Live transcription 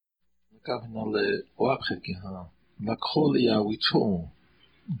Kavinale wapgeki ha. Lakol ya wichon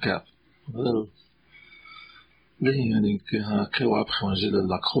gap. Wel lehianik ha ke wapgwanjile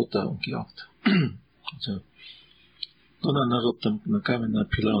lakhota unkiaft. So dona narotam na kavina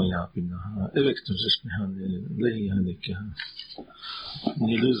pilau ya pina ha. Electum zesmehan lehianik ha.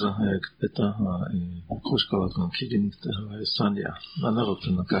 Niluza ha eta ha koshkalatkan kidinik ta ha sanya. Na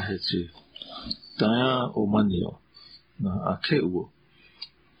narotam na kahechi. Daya o manio na akeu.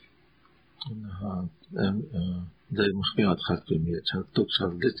 De misschien gaat meer. Het toch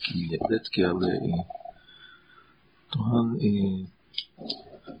zal dit keer toen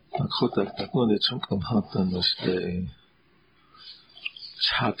goed dat nog niet zo kan hadden dus de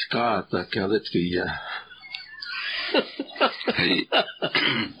schat gaat dat keer dit keer hey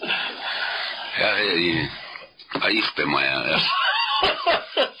ja ik ben maar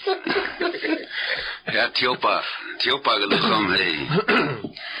ja tiopa gelukkig hey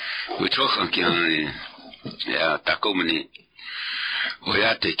we toch een keer ja takomeni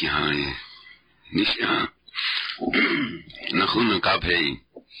oyate ki hani nisha na khuna kabhe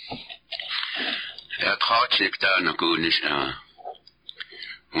ya trachek ta na ku nisha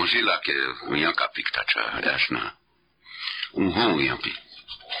mojila ke miya kapikta cha yasna hon yapi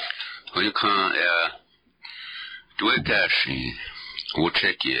hoy kan ya duekashi o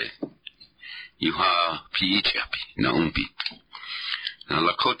chekie you ha ph yapi na umbi na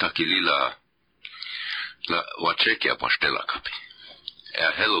lakota kilila la wacheke apostela kapi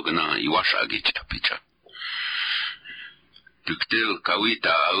hello gna iwasha gicha picha tuktel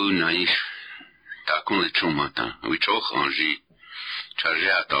kawita au naish ta kon le chumata wichoch anji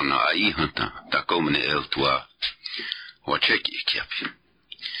charge atona ai hanta ta komne el toi wacheke kiapi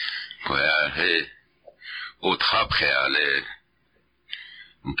koya he autre après aller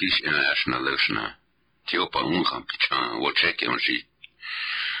unkish international leshna tiopa unham picha wacheke anji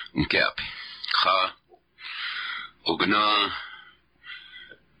unkiapi kha ogna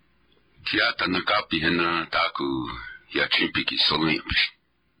tiata nakapi hena taku ya chimpiki soliams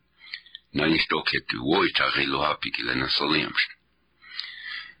na isto ke tu woi tagelo hapi ki lena soliams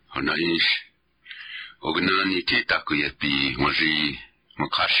ona is ogna ni taku yepi moji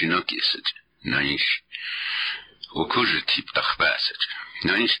makashina kiset na is okuj tip takhbaset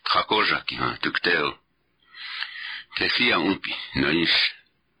na is trakoja ki ha tuktel tekhia umpi na is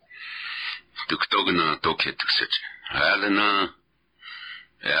tuktogna toket set halena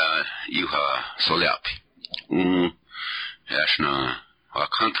ja iha soliapi jasna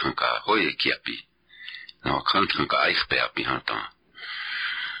wakantranka hoye kiapi na wakantranka aichbeapi hanta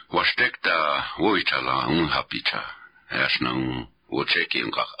wastekta woitala hapicha jasna wocheki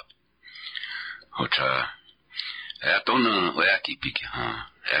ungaha hocha atona oyaki piki ha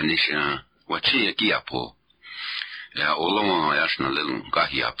anisha wachie kiapo ja oloma jasna lelun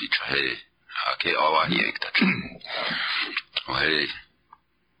kahiapicha he ake awahi ekta hey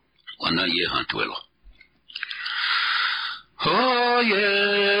wana ye hantuelo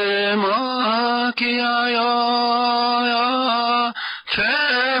hoye ma kia ya che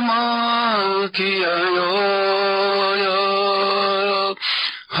ma kia ya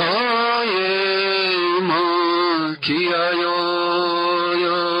hoye ma kia ya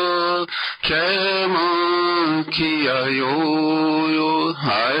che ma kia yo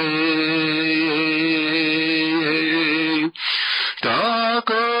hai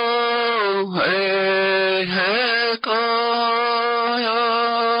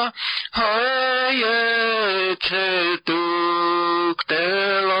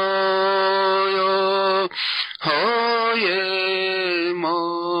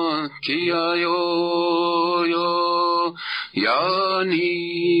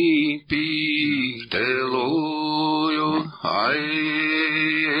Yani pi deloyo hai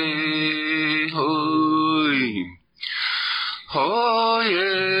hoi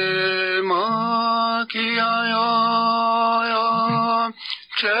hoye ma kia ya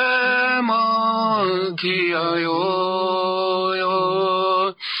che ma kia yo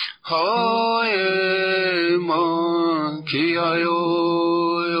hoye ma kia yo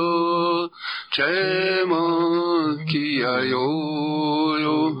che ma kia yo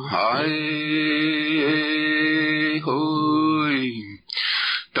hai hoi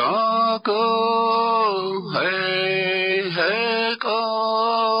ta ko hey ko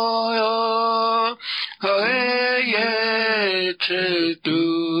ya hai ye che tu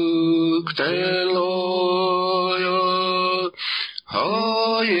te lo yo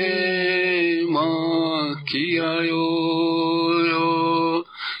hoye ma kia yo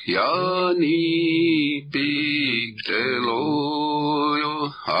ya ni big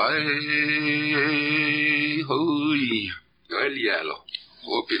hai hoi elialo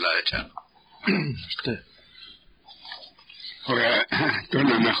pilacha. Ora,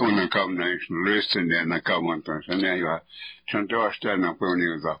 tuna nakuna kamna is listen de nakamonta sana ya chanto asta na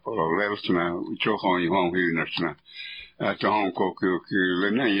poni za polo lelsna chokhon yhon hinasna aton ko ki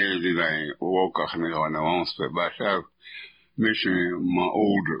le na ye di dai o ka khne na ons pe ba sa mission ma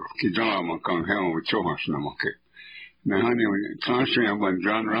older ki dama ma kan hen o chokhon ma ke na hani transfer ban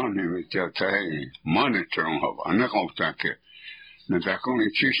John round ni ta tai monitor on hob anakon ta ke na da kon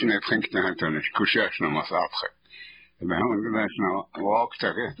ichishne think na hatanes kushash na masapre we gaan de nou walk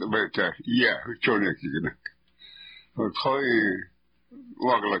tegen de ja chonek gena het gooi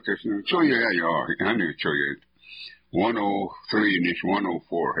wagelijk is nu zo ja nu zo je 103 is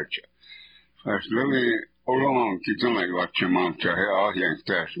 104 het je als lele olong kitan like wat je man te ja ja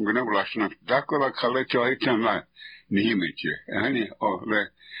test ik ben wel snap dat wel kale zo het dan niet met je en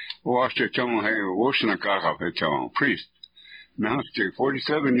le was je dan hij was na kar het dan priest. Naast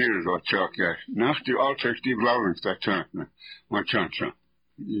 47 years of Chuck, yes. Naast the altar Steve Lawrence that turn, my chancha.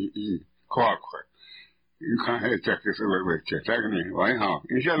 Clark. You can't hit that this away with you. Take me, why, how?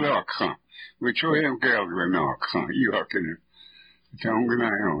 Is your luck, huh? We show him girls with knock, huh? You are kidding. Tell him good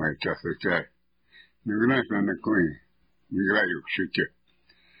night, anyway, just like that. Good night, man, the queen. We glad you shoot you.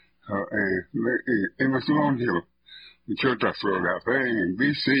 It was long hill. We showed us all that. Hey,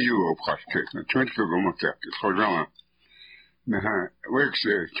 BCU of Hospital, 20 kilometers, for John.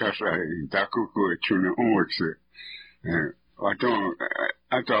 Werkse chasa dakuku chuna onwerkse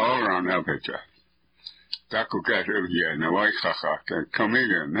ato all around alpecha daku kat here na waikhacha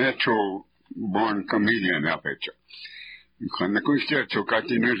comedian natural born comedian alpecha kan na kuste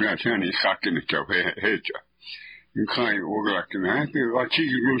chokati nuzna tani khakin chape hecha kai ogla kana te achi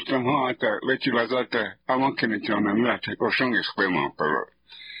gustan ha ta lechi lazata amankene chana lata ko shongi khpema pero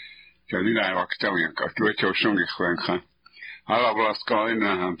kadina waktawian ka tuecho shongi khwen Alla blaska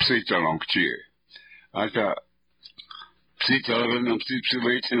in psita longchie. Ata psita in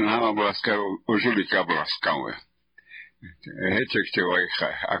psita in alla blaska ojulika blaska we. Hetekte we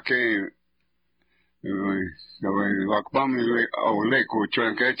ake wakbam o leko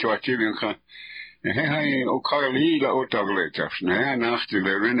chonke chwachilin kha. He o karli la otagleta. Na nacht de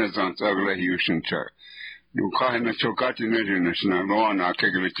renaissance agle husen cha. Nu kan na chokati nedines na loana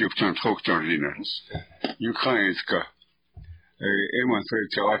kegelitip chan choktordinas. Nu kan iska Ema se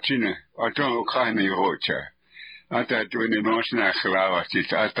achine ato khani rocha ata tu ni nosna khlawa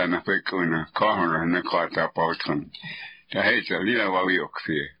tit ata na pekuna kahora na khata pautran ta heta lila wa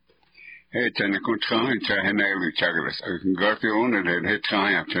wiokfi heta na kontran ta henelu chaglas garfi ona de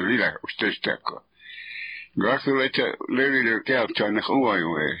heta ya ta lila ustestako garfi leta leli de tel ta na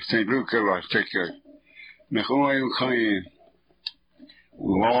khwayo Saint Luke was take na khwayo khai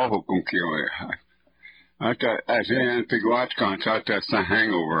wa hukum kiyo Ata azen pigwat kantata sa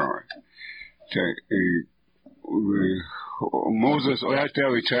hangover. Moses ata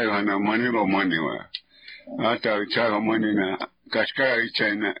wichaya na manilo maniwa. Ata wichaya manina kashkara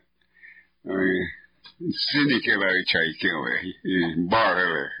wichaya sini kela wichaya kewe bar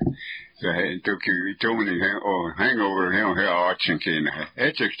he. Toki witomani hangover he archin kena.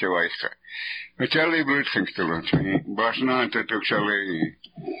 Echek te waisha. Wichali bloed ginkstelen. Basna ata tukshali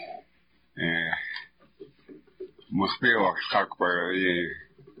Muspeo schakbaar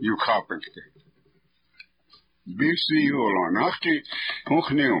you carpenter. BC Holland. Achtie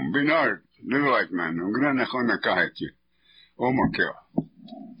hoogneem. Binard. Little white man. Ungana gonna kaartje. Omakea.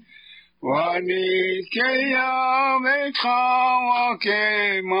 Wani keya metrawa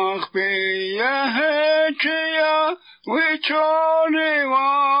ke machbeya hetya. Wichone wa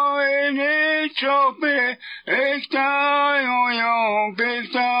ene chope. Ekta yo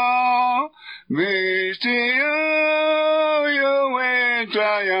pesta. Mistio yo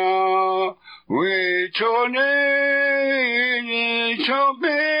wetaya, wichone ni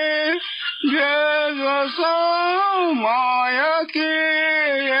chope, Jesus maya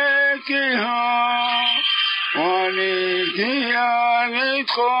ki ha, wani kia ni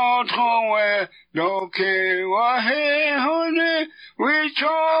trotronwe, doke wa he hone,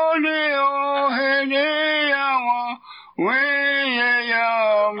 wichone o hene yawa.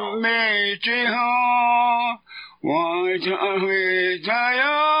 Ya meji ha, wa ya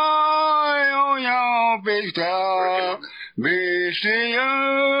yo ya bista, bistiyo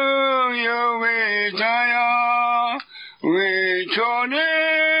yo ya, we chone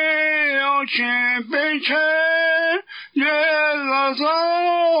yo chimpeche, Jesus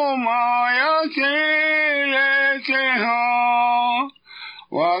maya ke ha.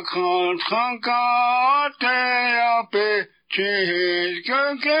 Wakantranka te ape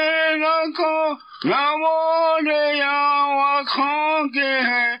Chikakeko Namodeya Wakanke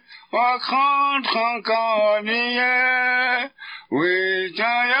Wakantrankaniye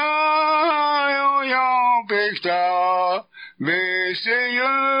Vitaya Yo Picta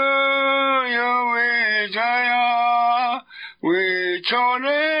Visayo Yo Vitaya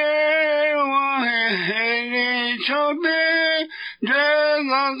Vichore Wahini Chobe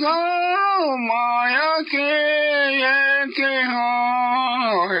Degaga Maya Ke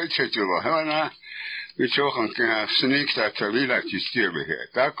Hana, which often can have snakes that are really like you still be here.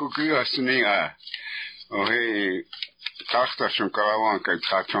 That could give us snake. Oh, hey, Tasha Kalawanka,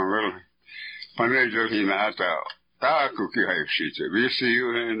 Tatan will. Panager Hinata, that could give us shit. We see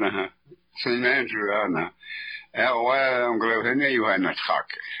you in St. Andrew, Anna. Well, I'm glad you had not talk.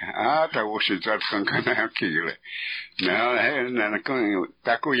 I wish it that some kind of kill it. Now, and a coin,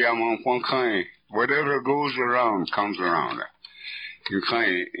 Takuyama one kind. Whatever goes around comes around. You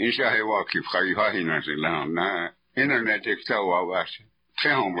can't, inside walk if you have in internet, excel was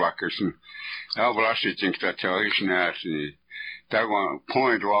 10 blockers. I'll blast it in that television as that one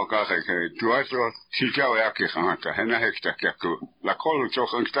point walk out. Do I thought Tijawaki Hunter, and I hector la call to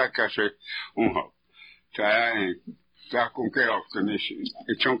Huntaka. That can get off the nation.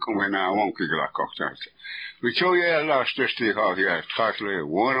 It's uncle when I won't get a cocktail. We show you a last district out here, Tasley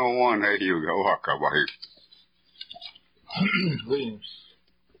 101, hey, you go walk about it. Williams.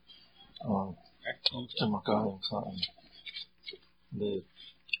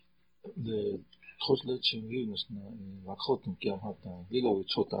 The total changes na wakhotin kya hata lilo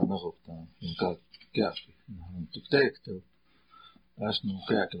chota na hota inka kya tuktekto asno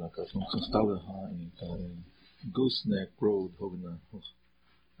kya na ka konstale ha inka Gooseneck Road hogna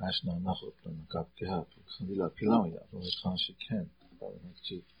asno na hota na ka kya lila pilan ya ro transi ken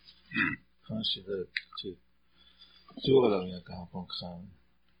chi transi de chi Jura ya ka pon khan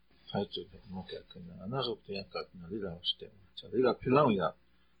Haito mo kya kana na hota ya ka na lila ste lila pilan ya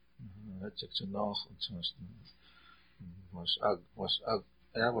That's a noch und sonst was ja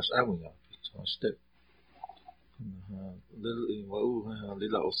sonst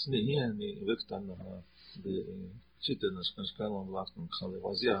lila osni yani vektan de sittenas kan skalan lasten khale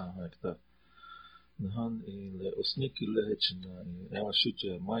wazia hekta han le osni kille hechna ja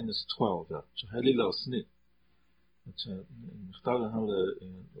shute -12 da so lila osni it's khtal han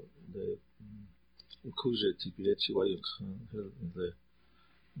de kuje tipilechi wa yuk de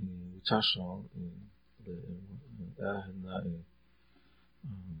Tasha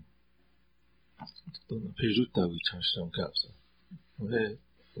Pejuta we Tasha Capsa. Okay,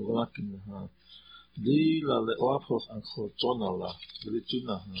 Lakin Lila le Opos and Jonala, the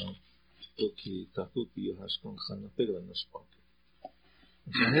Tuna Toki Takuki has gone kind of bigger than the spot.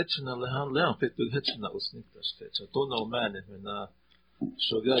 The Hetchina Lehan Leon Pet to Hetchina was Nicholas Sketch. I don't know man if in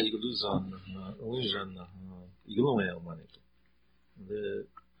Shoga Iguluzan, Oijan, Igulomel money. The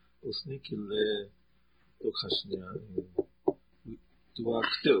Osniki le Okhashnia to our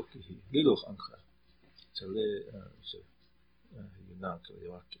still, little uncle. Chale, Yunaka,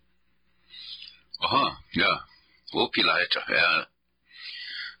 Yaki. Aha, yeah. Opila Echa,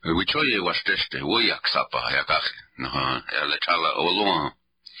 we show you was this the Woyaksapa, Yakach, Naha, Elechala, Olon,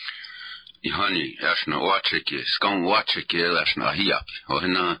 Ihani, Ashna Watchiki, Scum Watchiki, Ashna Hiapi,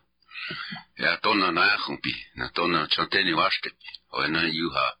 Ohina, Yatona Nahumpi, Natona Chanteni Washtipi, Ohina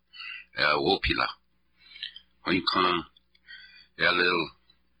Yuha. Wopila. When you can, little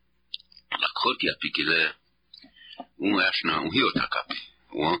la cotia piquile, ashna, hiotakapi,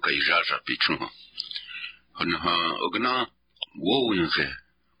 one kaijaja pichun. On ogna, wowinge,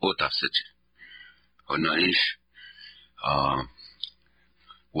 otaseti. On ish,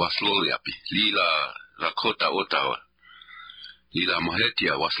 wasloliapi, lila la cota otawa. Lila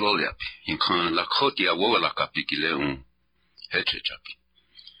mahetia wasloliapi. You can la cotia wowalaka piquile hechechapi.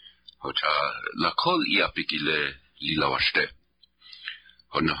 Hocha la col ia pikile lila washte.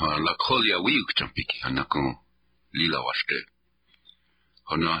 Hona la col ia wiuk champiki hanako lila washte.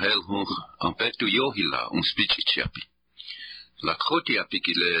 Hona hel hoch ampetu yohila spichi chiapi. La cotia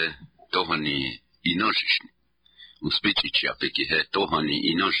pikile tohani inojishni. Spichi chiapi ki he tohani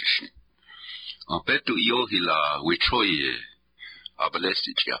inojishni. Ampetu yohila wichoye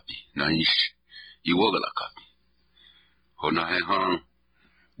abalesti chiapi na ish iwogalakapi. Hona he han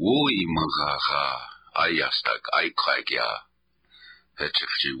Woi magaha ayastak aikagya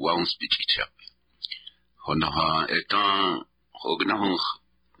hetchi wound speech chap. Honaha etan hognahung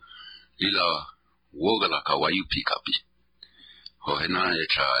lila wogala kawayu pikapi. Hohena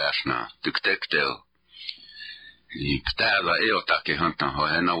echa ashna tuktektel ni ptala eotake hantan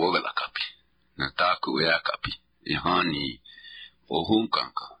hohena wogala kapi. Nataku eakapi. ihani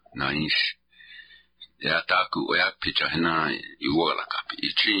ohunkanka naish ya taku oyak picha hena iwola kapi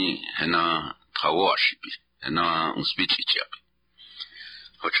ichi hena tawashipi hena unspichi chiapi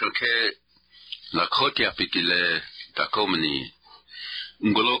hochoke la kotia pikile takomani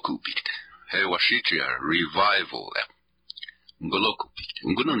ngoloku pikte he washichia revival ngoloku pikte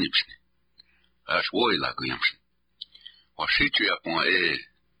ngunonipshne ash woi lagu yamshne washichia pon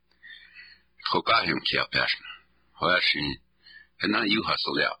Trokahim kia pashna. Hoashi, hena yuha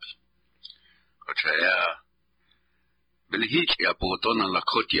soleapi. Ochaya, belihich ya potona la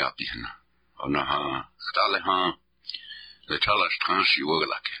kotiapi hena. Ona ha, stale ha, le chala stranshi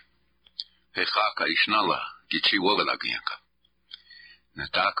wogalake. He khaka ishnala, gichi wogalake yanka.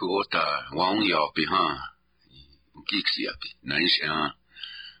 Nataku ota waungi api ha, giksi api. Naishi ha,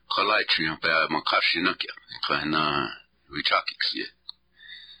 khalaitri ha, pa makashi nakia. Ika hena, wichakiksi ye.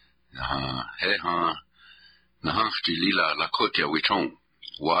 Nahachti lila la kotia wichon.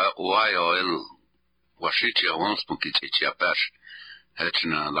 Waya el washitia wanspunki chichia pash.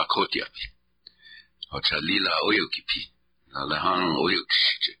 Hechna la kotia pi. Hocha lila oyoki pi. La lehan oyoki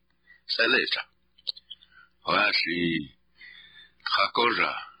shiche. Selecha. Hoashi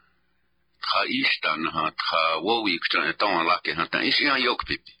tchakoja. Tcha ishta naha tcha wowi kuchan etan lake hanta. Ishi han yok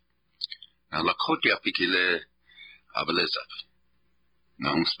pipi. Na la kotia pi kile abeleza pi.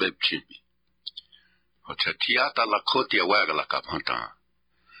 Na un speb chimpi. Hocha tiata la kotia waga la kapanta.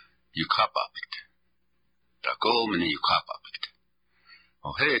 Yukapa pikte. Tako mini yukapa pikte.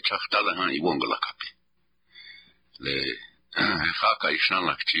 O he chachtala han iwonga la kapi. Le khaka ishan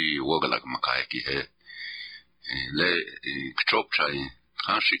la kchi woga la makaeki he. Le kchopcha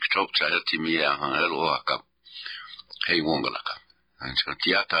hanshi kchopcha timia han elo akap. He wonga la kap. Ancha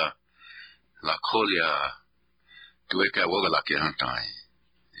tiata la kolia tueka woga la ke hantai.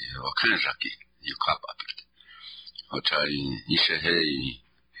 Wakanjaki yukapa pikte. Hocha ishe he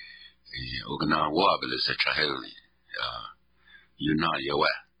ogna wabele se chaheli yuna yawa.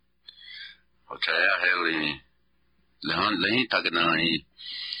 Hocha ya heli lehin tagna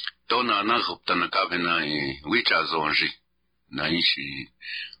tona na gupta na kavena wicha zonji na ishi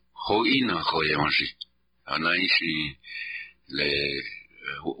ho ina ho yonji na ishi le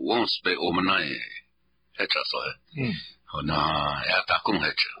wonspe omanae hecha so na ya takun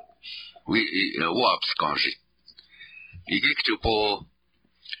hecha waps kanji igiktu po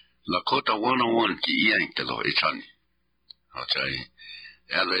la kota 101 ki ientelo ichani achai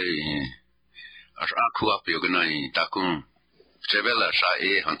ele as aku api ognai takun chevela sha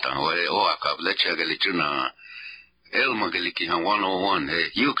hantan o akab leche gelichuna el mageliki han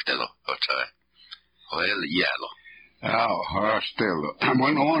 101 yuktelo achai o el yelo hostelo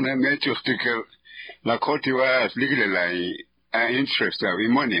 101 mechuchtike la koti wa ligilai interest of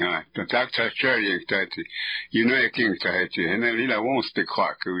money, huh? The doctor charity that you know a king to have to, and then Lila won't stick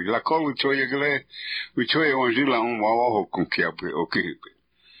hot. We like all we show you, we show you on Zilla on Wawa Kunkia, okay.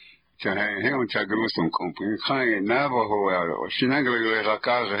 Him Chagrusum company, kind Navajo, Shinagle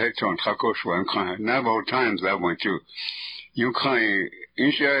Rakaza Heton Trakoshwa, and kind Navajo times that went to. You kind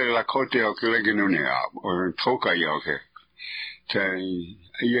Insha Lakote or Kileganunia or Toka Yoke.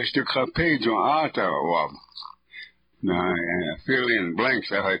 You still have page on Arta or na fill in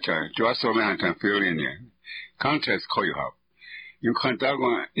blanks I had to just so many time fill in here. Contest call you have. You can't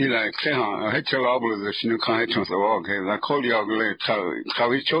go ila kleha hecha label the sinu kan hecha so okay la call you le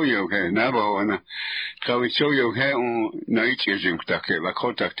trawi show you okay nabo na trawi show you okay on na ichi jim take la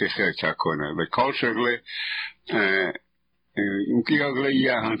contact hecha kona the culture le Unkiagle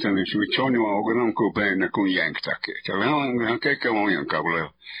ya hantan shu choni wa ogonam ko pe na kun yank take. Talan ke ke mo yan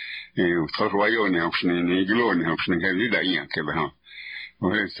kablo. Troswayo ne option ni glo ne option ke lida yan ke ba.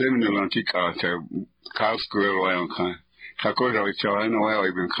 O semin lantika ta Carlsquare wa kan. Takoja wa no wa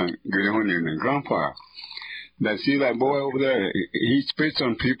even kan gele in grandpa. That see that boy over there, he spits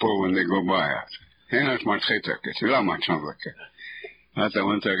on people when they go by it. He has much hate like it. He much like it. That's the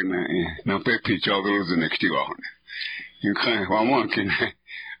one thing na pepi jogos the next year. You can't one can you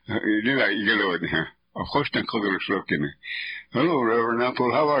do that you get over here. Of course then color looking. Hello, Reverend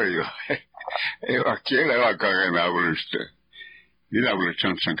Apple, how are you? I kill I got an hour. You have a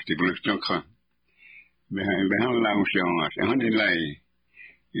chance to blue junk. Behind lounge on us. And he lay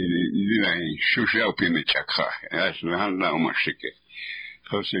shoes up in the chakra. That's the hand down my sick.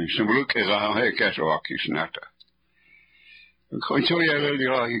 So some look as a hair cash walkies natter. Control ya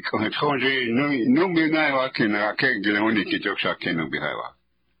really control no be na walking a cake the only kitchen can be high.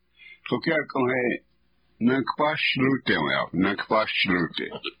 So care con he nakwash lute well, nakwash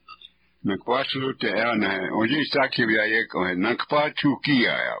lute. Nakwash lute ana only saki ya ye con nakpa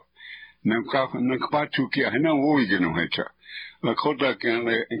chukia. Nakpatukia, and no Wigan of Hitcher. Lakota can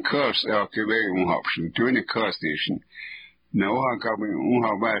curse our Kibay option, doing a curse station. No, I got me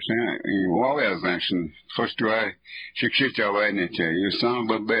in Warriors Nation. First dry, Shikshita Vanity, you sound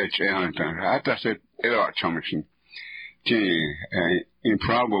but bitch, Hunter. I said, Commission.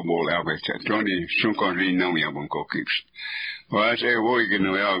 Improbable Alberta, Tony Shunkonri no Yabunko keeps. Well, I say, Wigan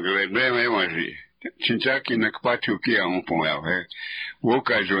of Algred, Bemewaji. Chinchaki Nakpatukia on Poel,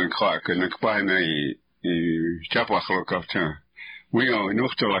 Woka join Clark and Nakpana Chapachok of turn. We are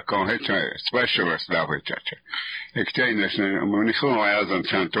Nuchtolakon Hitcher, specialist Lavitacher. Extenders and Munichon and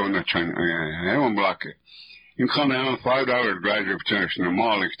Santona Heaven Blocker. You come out $5 graduate church in the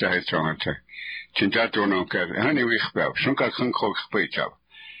Malik to Hitcher. Chinchato no cat, honey wishbell, Shunka Kunkok Spitchup.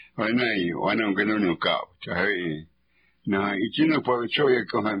 I know you, I don't get a new cow. Now, it's in a poet show you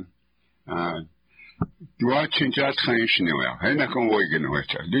come. Watching that traditional, and I can wait in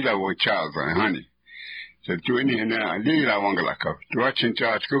which I did our child and honey. The twinny and I did I want to watching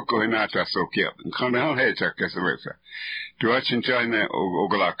charge cook and not so kept, and come down head check as a vessel. To watching China or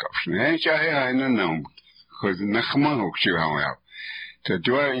Oglakoff. And I don't know, because Nachman hooks you out. The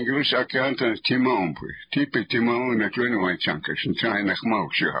dry English account Timon, typical Timon and 21 chunkers, and China Nachman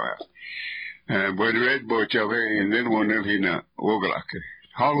hooks you out. But the red boat are very in little one of him, Oglak.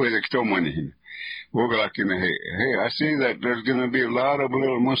 How will it come on him? Wogalak in the hay. Hey, I see that there's going to be a lot of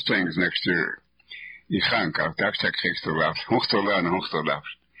little Mustangs next year. You can't go. That's a case to laugh. Hochtola and Hochtola.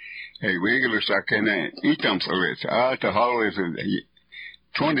 Hey, Wiggles, I can eat them so rich. The holidays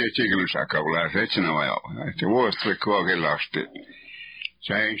 20 chickens I go last. That's in a while. The worst 3 quarter lost it.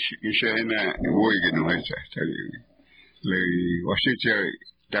 So you say, Wiggin, I tell you. Was it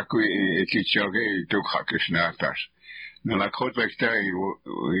that we teach your gay to Hakish Natas? No, la côte vectaire,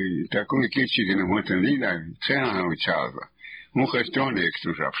 t'as connu qui est dans le montagne là, c'est un Charles. On reste dans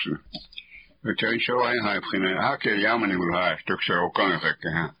l'extraction. Le territoire est un peu plus, à quel yaman il vous a, je te au camp avec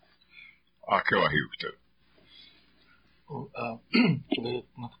un. À quel hivte.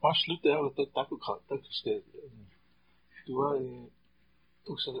 Nog pas sluit eigenlijk dat ook gaat, dat is de. Toen wij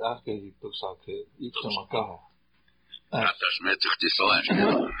toch zo eigenlijk toch zaken iets van elkaar. Dat is met zich te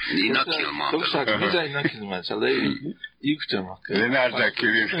zeggen. Niet nakilman. Toch zaken niet zijn nakilman, alleen iets te maken. En als dat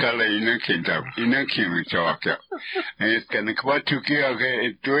je skala in een kind hebt, in een kind zaken. En het kan ik wat toe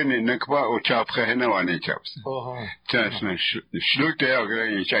keer doen en ik wat op chap gaan aan het chap. Dat is sluit eigenlijk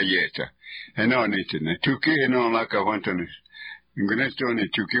in chayeta. En nou niet in. Toe keer nou lekker want dan is. Ik ben net toen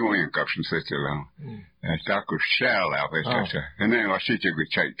niet toe keer in kapsen zetten lang. Het tak ook shell af is dat. En dan was het je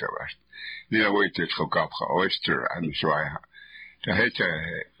chayta was. Die weet het gekap oyster en zwaar. Dat heet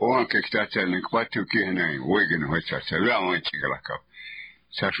ongeveer dat en ik wat toe keer in wegen wat dat wel een tikkelak.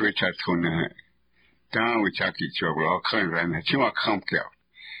 Zat weet het gewoon dan we chak iets over al kan zijn het je maar kamp jou.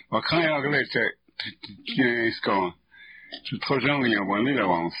 Wat kan je eigenlijk is gewoon het gewoon je wel niet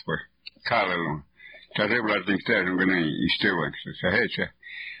aan spor. Karel. Dat heb ik denk dat ik ben in Steven. Zo heet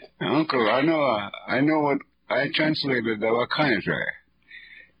Uncle, I know what I translated that what kind of say.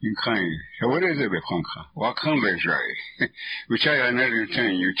 You kind. So what is it, Befonka? What kind of say? Which I never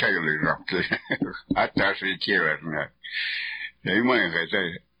tell you, child is up. I thought it's here, isn't it? You might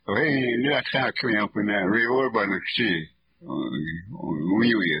say, hey, let's have coming up in that real urban sea.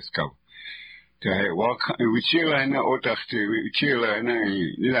 We go. Walk, we chill and Otachi, we chill and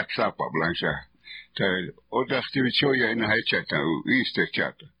relax up, Blancha. Otachi, we show you in a high chat, East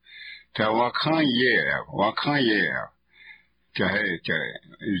chat. What kind ye have? Jaja,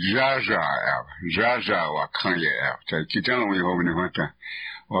 what kind ye have? Kitan, we hold in the winter.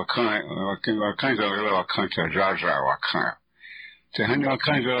 What kind of little country, Jaja, what kind? To hand all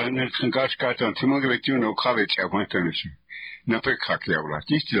kinds of Gosh got on to motivate you no college at one tennis. Nothing cocky of life,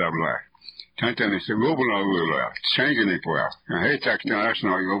 just love life. Tantan is a global over changing it well. I hate that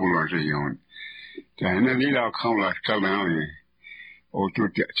national global as a young. The Hanalila come like Calani. Or to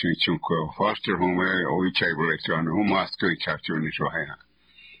get to foster home or each able on whom must go chapter in Israel.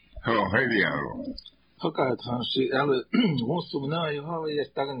 Oh, hey, the How can I see alle most of now you have a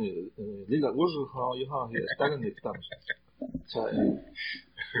stagnant Lila was how you have a stagnant times.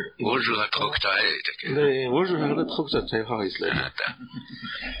 Bonjour à Troctae. Le bonjour à la Troctae how is like.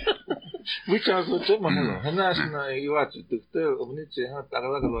 Which are the German, Hanasna, you are to tell of Nietzsche,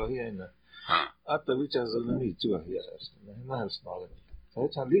 Tagala here. After which has a need to hear us. Nice knowledge.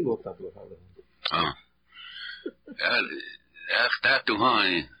 That's a legal couple of others. That to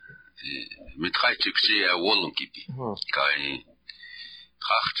high. Met ga je zeer wollen kipi. Kan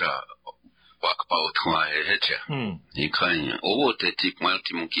gachter wakbouwt gewoon hetje. Je kan over te tik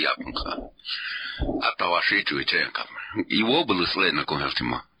multimunki apunka. Ata was je te kan. Je wobelen sleen kon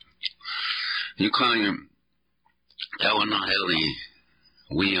helemaal. You can't. That was not heli.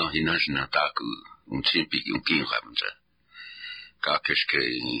 We are in national taku. Chimpi king happens. Kakeshke.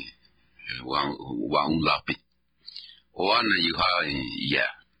 Wa lapi. Oana you ha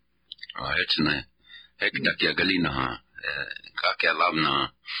yeah. Hechne. Hektakia galina. Kakia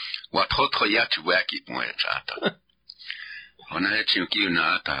lavna. What hot yach wacky moe chata. Ona hechin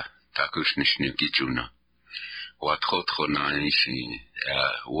kiuna ata. Takushnish kichuna. What hot na ishi.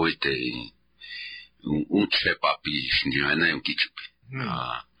 Woite. Unche papi shnjana im kichupi.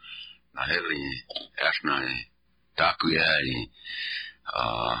 Na heli ashna taku yai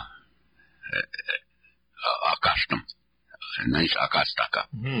akashtam. Nice akastaka.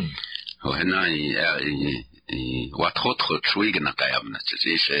 Oh henai wat hot schwigen kayamna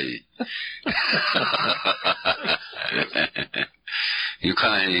tsishe. You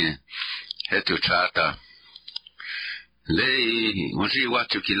can hetu chata. Lei onji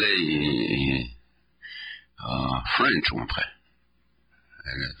watu kilei French one play.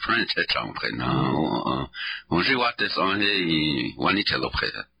 French est en près. Non, on joue à tes années, on y t'a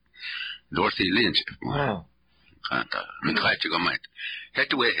l'offre. Dorothy Lynch. Wow. Mais quand tu commences, qu'est-ce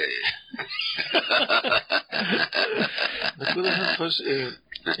que tu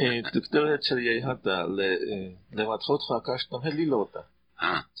es? Docteur Cherier hat da le wat hot gekaast dan heel lilota.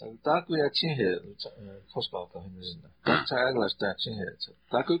 Zijn taak weer zien hier, voorspel kan je zien. Dat zijn eigenlijk dat zien hier.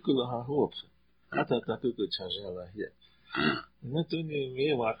 Taak ook wel haar hoop. Dat taak ook het charge hier. Maar toen je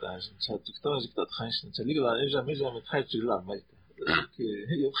meer wat als het docteur is dat gaan zien. Ze liggen daar even met hij te laat maar.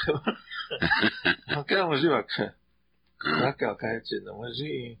 Dan kan we zien wat. Dat kan je dan maar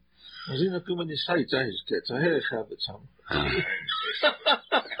zien. Maar zien dat komen die sai is het. Zo heel gaaf het samen.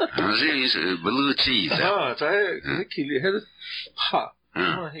 Is blue cheese. Ah, dat kili het. Ha.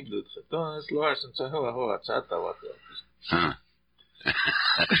 Ah, heel goed. Dan is Lars en zo hoe chat wat.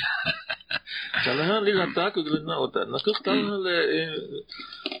 Chalahan lila taku glina ota. Nakuktan le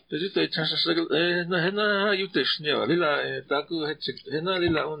Dejite chances na hena yuteshnia lila taku hena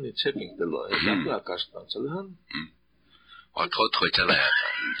lila onni checking the law. Taku akashtan chalahan. What hot chala.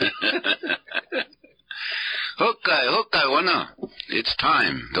 Okay, wana. It's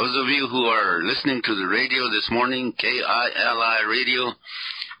time. Those of you who are listening to the radio this morning, KILI Radio,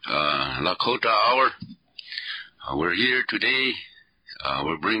 Lakota Hour, we're here today.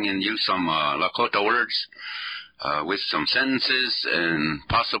 We're bringing you some Lakota words with some sentences and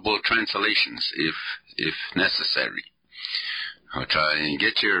possible translations if necessary. I'll try and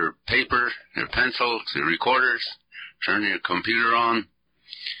get your paper, your pencil, your recorders, turn your computer on,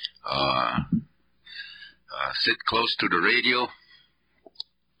 sit close to the radio.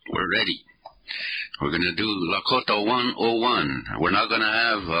 We're ready. We're going to do Lakota 101. We're not going to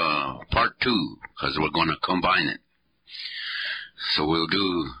have part 2 because we're going to combine it. So we'll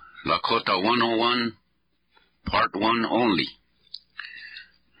do Lakota 101, part 1 only.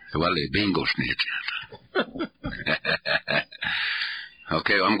 Well, bingo snitch.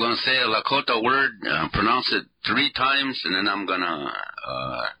 Okay, I'm going to say a Lakota word, pronounce it 3 times, and then I'm going to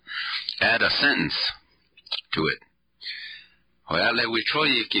add a sentence to it. Well, we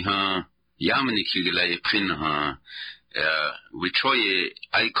try ki ha yamni ki le prin ha we try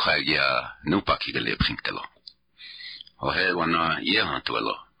ai khaya no pa ki le prin telo. O he wana ye ha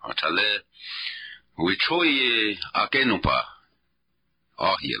telo. O tale we try akenupa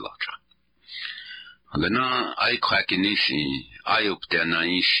o hi lotra. Lena ai khaya ki nishi ai uptena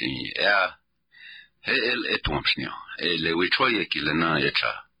ishi he el etwamshnia. Le we try ki lena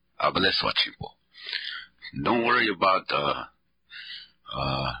echa ables wachipo. Don't worry about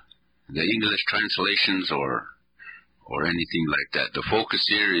the English translations or anything like that. The focus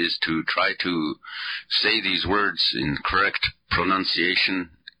here is to try to say these words in correct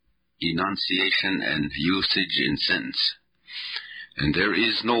pronunciation, enunciation, and usage in sentence. And there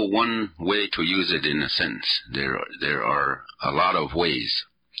is no one way to use it in a sentence. There are a lot of ways.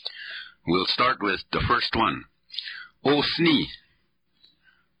 We'll start with the first one. Osni.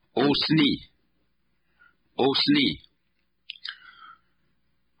 Osni. Osni.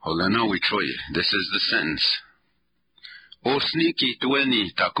 Holana we try. This is the sentence. Osniki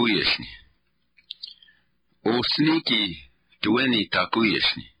tueni takuyeshni. Osniki tueni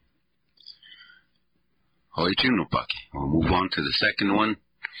takuyeshni. Hoitunupaki. We'll move on to the second one.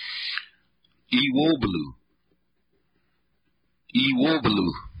 Iwoblu.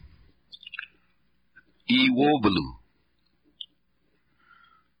 Iwoblu. Iwoblu.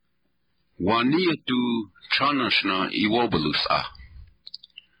 Waniatu chanashna iwobolus a.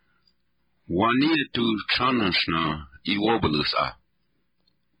 Waniatu chanashna iwobolus a.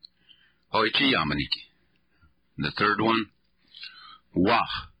 Hoichi yamaniki. The third one.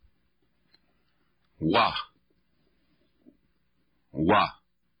 Wah. Wa. Wa.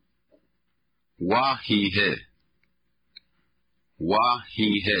 Wa he he. Wa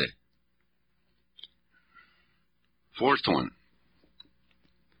he he. Fourth one.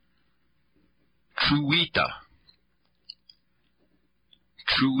 Truita.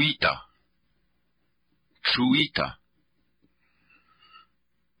 Truita. Truita.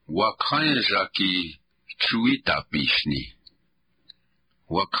 Wakanja ki truita pishni.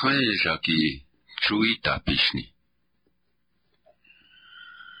 Wakanja ki truita pishni.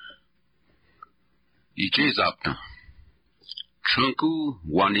 Iche zapna. Chanku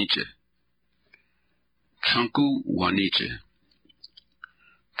waniche. Chanku waniche.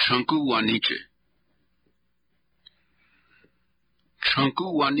 Chanku waniche.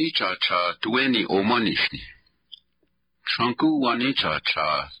 Chanku wanicha cha tueni omanishni. Chanku wanicha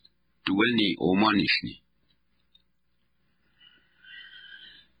cha tueni omanishni.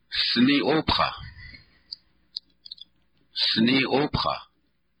 Sni opra. Sni opra.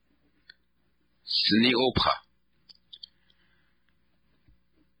 Sni opra.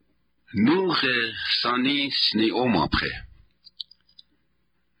 Nulre sani sni omapre.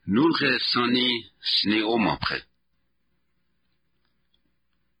 Nulre sani sni omapre.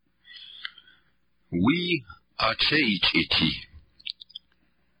 We are cheich iti.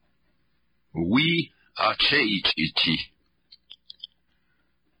 We are cheich iti.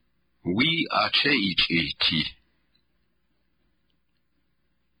 We are cheich iti.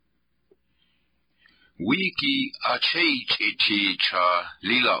 Wiki acheit iti cha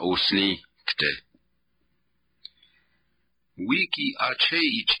lila osni kte. Wiki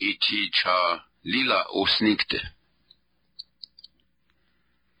acheit iti cha lila osni kte.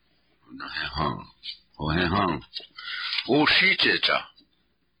 Ohehan. Oshichecha.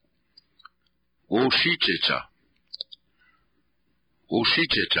 Oshichecha.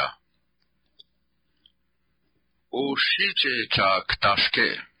 Oshichecha. Oshichecha ktashke.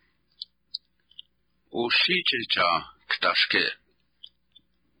 Oshichecha ktashke.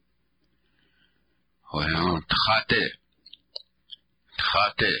 Ohehan. Tchate.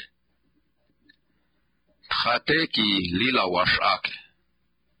 Tchate. Tchate ki lila washake.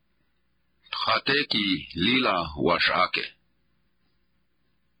 Tchate ki lila washake.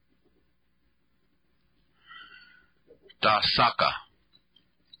 Tasaka.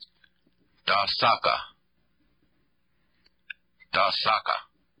 Tasaka. Tasaka.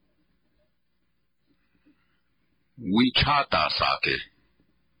 Wichata sake.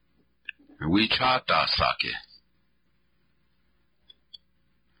 Wichata sake.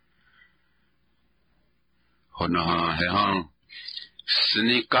 Honaha hehan.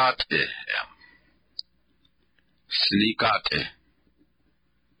 Snikate. Snikate.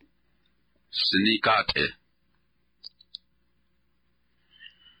 Snikate.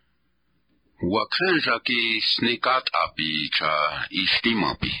 Wakanja ki snikat api cha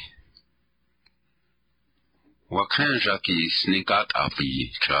ishtimapi. Wakanja ki snikat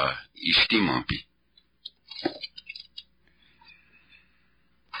api cha ishtimapi.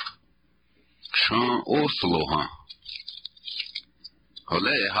 Chan osloha.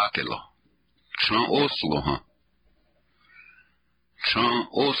 Hole hakelo. Chan osloha. Chan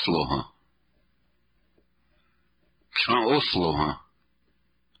osloha. Chan osloha.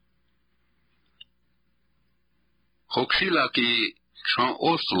 Hokshila ki chan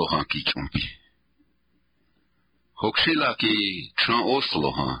osloha ki chumpi. Hokshila ki chan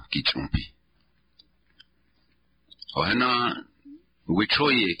osloha ki chumpi. Ohena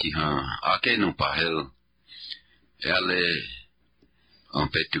wichoye ki ha ake no pahel. Ele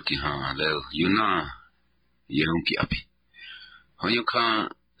ampetu ki ha lel yuna yehunki api. Hoyuka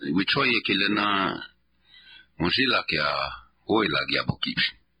wichoye ki lena onjila ki a oila gia bokips.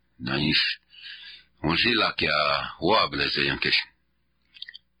 Naish onjila ki a wableze yankesh.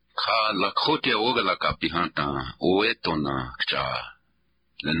 Ka lakhote oga la kapi hanta oetona kcha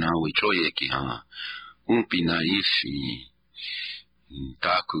lena wichoye ki ha umpi naish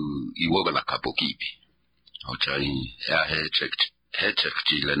taku iwoga la kapokipi. Ochai ya hechek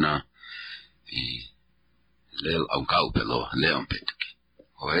ji lena lel aukau pelo leon petuki.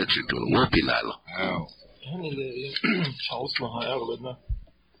 O hechek tu wopi lalo. Hani le chausla ha erlena.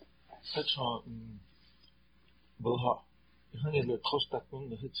 Hecha belha. Hani le kostak kun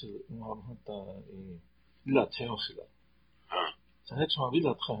de hecha ngam hata la teosila. Sa hecha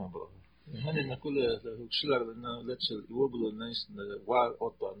vila tkhana bro. Hani nakul hukshilar na lechel iwoblo nice na wa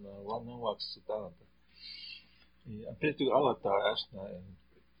otan wa no wax tana. Apetu alata asna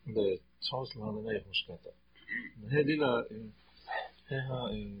de chausla ha ne huskata. Hedila heha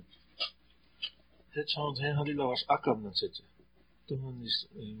het chans he halila was akam na setje. Toen is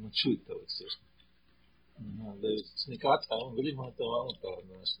machuit dat is. סניקת האנגלים התואר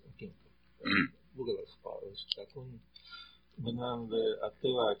נסנקים. בוגל חפאר, שתקון בנן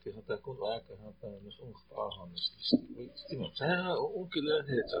לאתרה כהתקון היה כהת נחום חפאר הנסתימה. זה אונקלה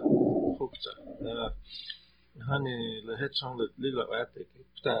הצע, חוקצה. hani le het zo'n lila uittek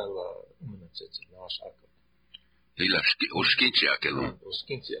betalen omzetsen naast akker. Lila oskintje akelo.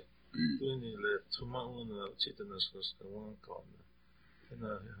 Oskintje. Toen le tumaan zitten als gewoon kan. En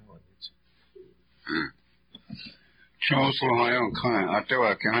ja niet. Charles Lyon kan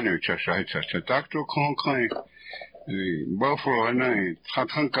atewa kan u chasai tak to kan buffalo na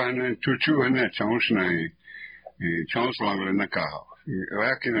khatan kan chuchu na chans na chans lang na ka.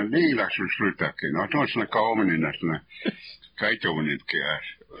 Werken een lila sluitakken. Nou, toen is een komen in dat na. Kijk hoe niet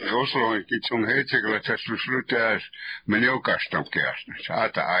keer. Oslo is iets om heet ik dat het sluiten is. Men ook kast op keer.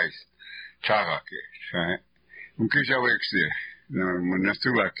 Zata ijs. Chagake. Kies jou ik zie. Nou, men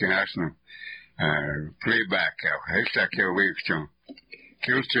natuurlijk keer na. Playback. Heeft dat keer week toen.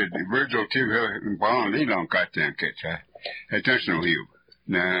 Kilste Virgil TV baan lila katten kets. Het is nog heel.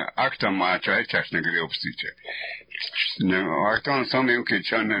 Na achtermaatje het is nog heel opstietje. No, Arton some you can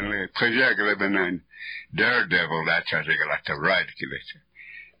channel project Lebanon Daredevil that's as I got to ride kilit.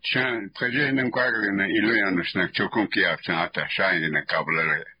 Chan project nem kwagel na iluyan snack chokunki afta shine na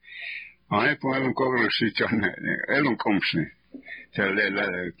kabla. Ai poem koglo si chan elon komsni.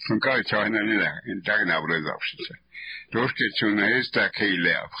 Tele funkai china nila in dagna brezapshitsa. Doske chuna esta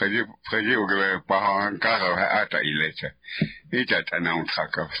kele project ogre pahan kara ata ilecha. Itat announce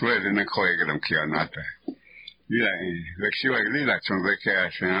haka. Swede na koegelum kianata. Ja, ik zie wel niet dat zo'n week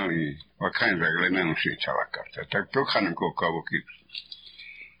wat kan je zeggen, dan zie je het wel. Dat toch gaan ik ook al kiezen.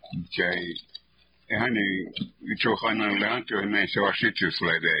 Jij, ik zou gaan naar land toe en mensen was niet zo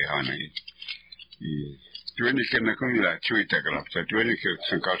slecht, toen ik in de kunde dat twee te grappen, toen ik het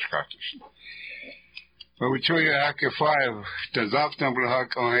zijn kast gaat. Maar we twee hakken 5, de zachtempel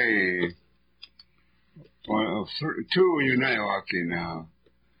hakken, hey, 2 unij hakken nou.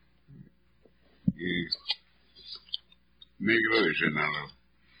 Migration allo.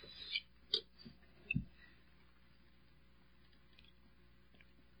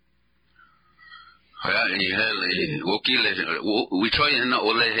 Ja, hele wakile we try na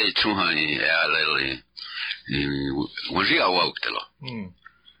ole he chuhani ya lele. Wonji awaktelo.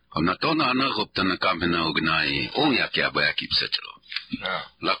 Amna tona na gopta na kampena ognai onya kya ba kipsetelo.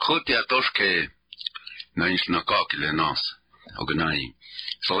 La khotia toshke na isna kakile nas ognai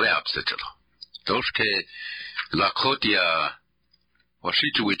sole apsetelo. Toshke la khotia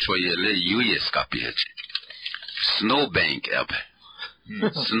washitu witwaye le US kapihet. Snowbank app.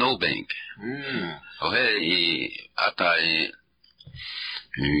 Snowbank. Ata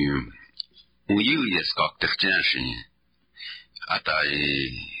US kakterchanshi. Ata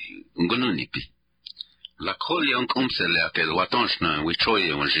ngonunipi. La kholia onkomsele akel watonshna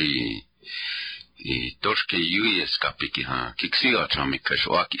witwaye wanji toshke US kapiki ha kiksiga chamikash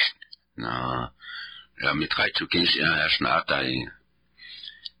wakish. Na ja, met rijtje kun je als na atai.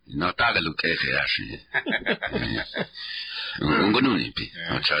 Na tagalu kege as. Ungonu pi.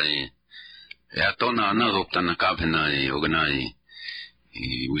 Achai. Ja tona na opta na kapena ognai.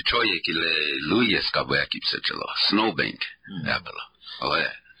 We choye kile Louis kabya kipsetelo. Snowbank. Abela.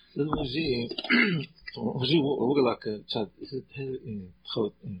 Oye. Zie oglak chat heel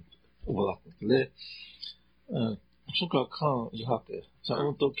groot oglak. Le Suka kan je hakken. Ze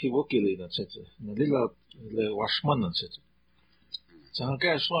hebben ook kiwokili dat zetten. Na lila le washman dat zetten. Ze gaan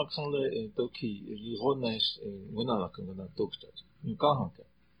kijken zo kan le toki je gewoon is wanneer kan dat ook zetten. Je kan hakken.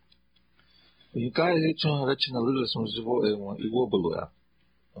 Je kan je zo'n retje na lila soms je wobelo ja.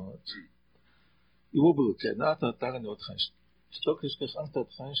 Je wobelo kijk na dat daar niet wat gaan. Stok is dus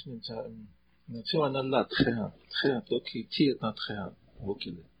altijd gaan niet na zo na laat gaan. Gaan toki tier dat gaan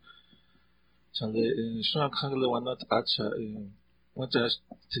wokili. Zale shak hangle wanat acha wata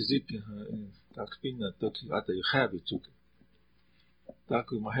tzipi takpina toki ata yhabi tuk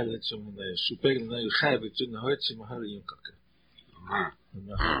taku mahalla chumna super na yhabi tun hoychi mahalla yunkaka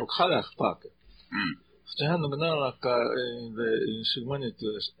na okhala khpak ftahana manala ka de shigmani to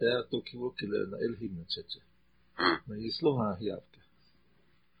ya toki wokila na elhim tsetsa na yisloha hiyapka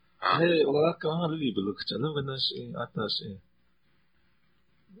he wala ka hali belukcha na vanas atas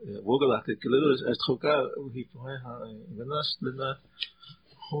وقلت كلش أشتخوكا وهي فهاي الناس لنا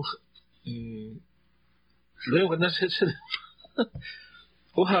هو ليه الناس هسه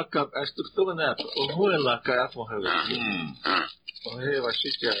هو هكذا أشتخونا وهو لا كأف وهو وهي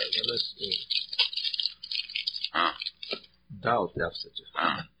وشيكا الناس داوت يافسج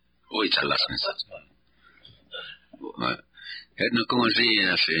ويتلاش هنا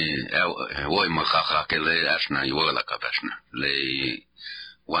كونجي وای مخاخا كله أشنا يولا كبشنا لي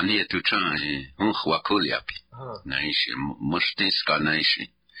وانية تجاني هم خواكوليابي نايشي مشتيسكا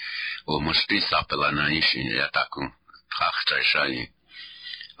نايشي ومشتيسا بلا نايشي يتاكو تخاختا شاي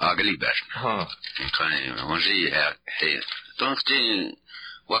أغلي بشنا كان ونجي هي تونجي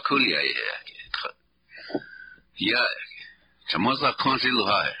واكوليا يا كموزا كونجي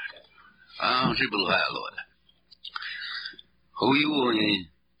لها جيب لها لولا هو يوني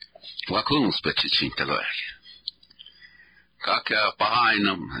واكون سبتشين تلوح كاكا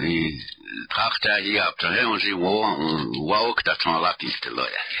باينم تخاختا هي ابتهونجي ووقتا تنلاكين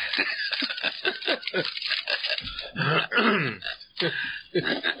تلوح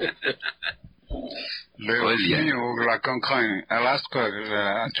ليه ولا كان ألاسكا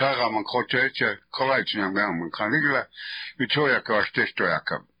ترى من كوتشة كلايتش نعمل كان يقول يتويا كاستيش تويا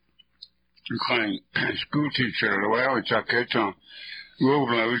كاب كان سكول تيشر لو يتاكيتون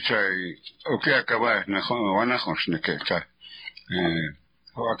ولا ويشاي أوكي كبار نخون وانا خش نكتا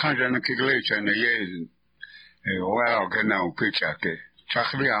هو كان جانا كيليتش أنا يز ولا كنا وبيتشاكي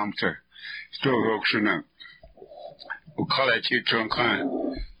تخلي عمته ستو روكشنا وكلايتش تون كان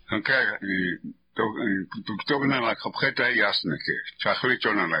كان تقولنا لك خبرتها ياسنا كي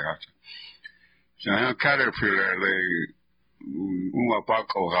تخليتونا لك جانا كاربيلر لي uma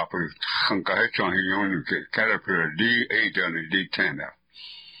baka o rapu khanka he chon he yon ke Caterpillar D8 and D10 now.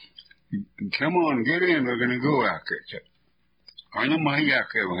 Come on, get in, we're gonna go after it. I know my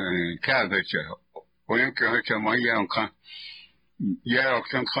yak cabbage when ka my young can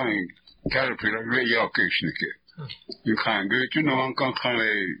some kind Caterpillar really occasion you can't get you know on kind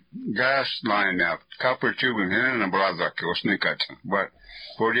of gas line now copper tube and a brazak or sneak at but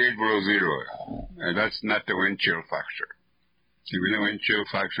 48 below zero and that's not the wind chill factor. Even the wind chill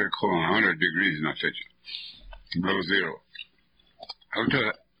factor cool 100 degrees not such below zero. How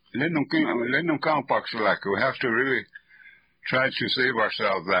to let them compacts like we have to really try to save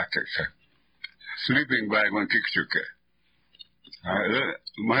ourselves that sleeping bag when kicks you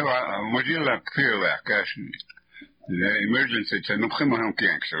my modula clear like the emergency to no him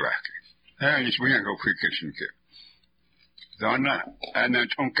gangs like and it's we go quick kitchen ke donna and then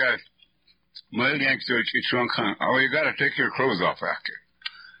chonka my gangs to strong can oh you got to take your clothes off after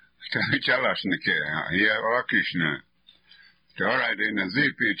tell us nike yeah okishna all right in the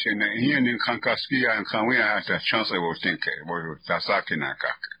zip pitch and here in kankaski and can we have a chance I was thinking was tasaki na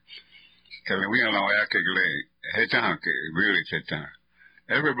kaka tell we allow yakle hetanke really hetan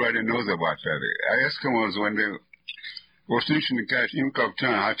everybody knows about that Eskimos when they was teaching the guys in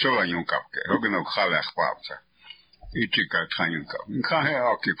Kaptan, I told you Kapke, Hogan of Halach Babsa. Ichika Tanyuka. In Kahe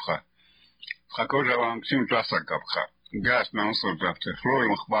Okipra. Hakoja Wang Sim Trasa Kapka. Gas Nanso Dafter,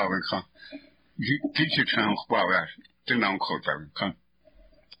 Florian Babanka. Teach it Sam Babash, Tinam Kota.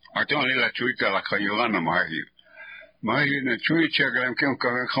 I don't let you eat like a Yolana Mahi. Mahi in a tree check and came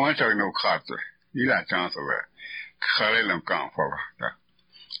coming, Kamata no Carter. You that chance of it. Kalelam come for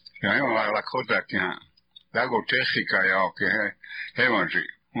that. I don't like Kota can. Da go technika ja ook hewanji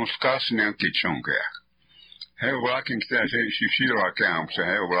muskas nem kichonge he working there she shira camp so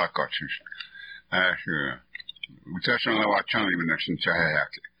he work coaches utashan la wachani minashin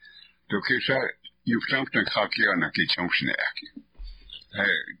chahaki to kisha you something khaki on a kichonshne aki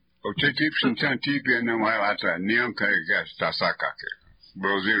o tekipshin tantibi na mata niam kai gas tasaka ke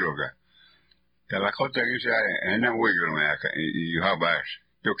broziro ga la kota kisha ena wiggle maka you have bash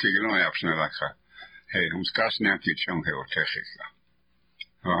to kigno yapsna lakha hey, ons kast neemt je tjong heel technisch.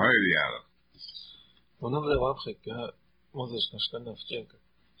 Maar heel ja. Wanneer we afgekeken, moet ik eens kunnen vertellen.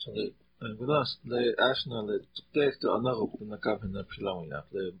 Zo de, benaast de asna de tekst de andere op de kamer naar Pilau ja.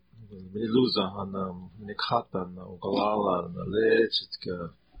 De meluza han nekatan ogalala na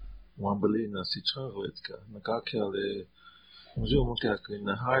lechitka wambalina sicharoitka na kakele. Zo moet ik in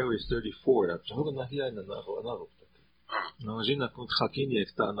de highway 34 dat hoe na hier in de andere no zina kun khakini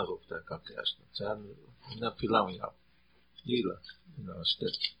ekta na rupta ka kasna chan na pilau ya dila no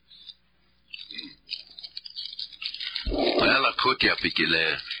step la kotia pikile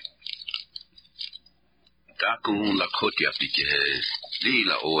ta kun la kotia pikile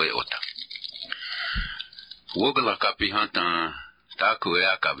dila oe ota wogala kapi hanta ta ku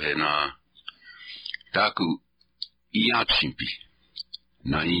ya kabena ta ku iya chimpi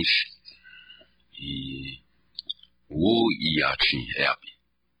na ish wo iachi happy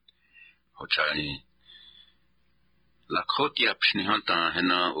hochani la khotia pshni hanta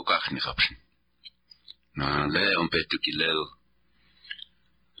hena ukachni khapshni na le on petu kilel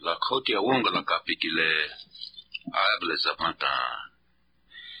la khotia wonga la kapikile able zapanta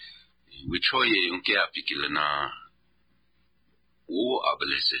wichoye unke apikile na o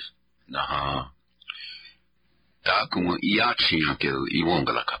abelese na ta kuma iya chiya ke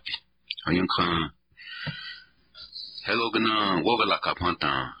iwongala kapi ayun kan hello gana wogala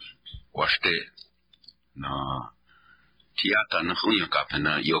kapanta washte na tiata na khuya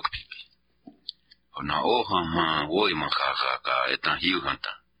kapena yokpi ona oha wo imaka ka etan hiu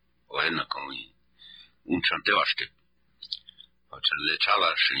hanta o ena koi un chante washte o le chala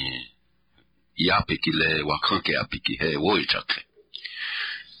shi yapiki le wakanke apiki he wo ichake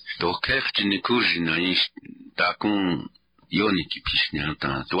to kefti ni kuji na ish takun yoni ki pishni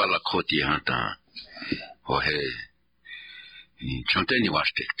hanta to la khoti hanta o he chante ni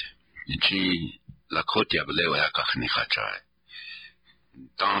washtekte ni la khoti ablewa yakakhni khacha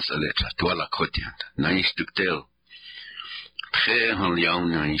dans le to la khoti hanta na ish tuktel très han yaun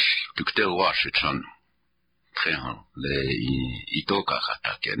na ish tuktel wash chan très han le itoka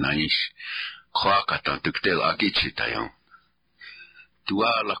khata ke na ish kwa kata tuktel akichi tayon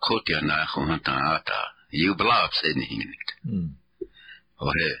tua la kotia na khonta ata you blabs anything in it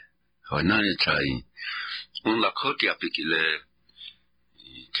ore na chai un la kotia pikile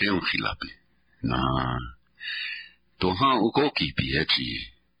teun khilapi na to han ukoki pieti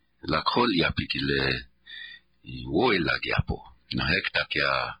la kolia pikile wo la giapo na hekta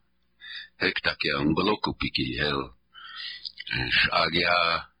kia un bloku piki hel agia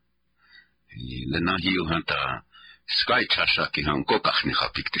le nahiu hanta sky chasha ki han kokachni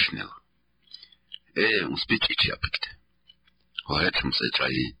khapikte schnell un spichichi apikte o hetum se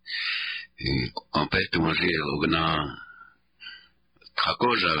chai en fait manger ogna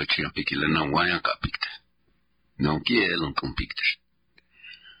trakoja chi apiki le na waya kapikte non ki elon kompikte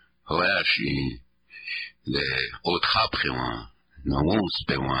o ashi le autre après moi non on se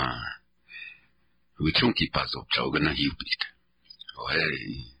pe moi wichun ki paso chogna hiupikte o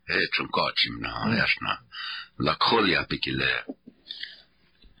chunkochim na yashna la kholia pikile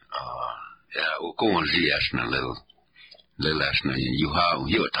ya ukonji yashna le yashna yuha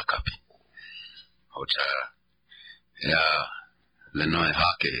hiota kapi hocha ya le noe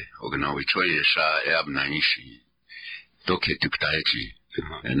hake ogna wichoye sha abna ishi toke tuktaechi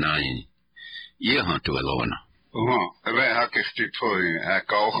nai ye hantu elona we hake stitoi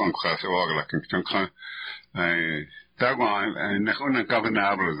akauchen krasse wagla kan Tagwan nechuna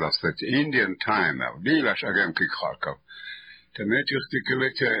governable das that Indian time now. Dila shagam kikhaka. Temetus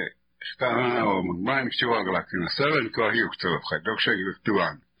tikelete sta o man chwagla kin 7 ko yukto khadok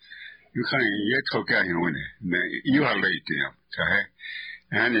yuktuan. You can yet hoka win. You are late now. Tahe.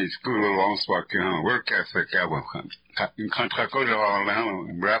 And in school long spark work ethic abam. In contract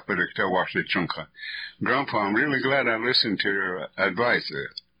rapid wash the chunka. Grandpa, I'm really glad I listened to your advice.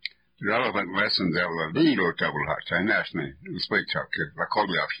 Relevant lessons of the Lido double heart, I nationally speak talk, la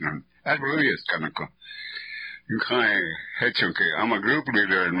Kobe option. That really is kind of you kind of I'm a group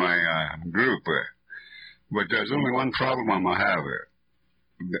leader in my group, but there's only one problem I'm gonna have.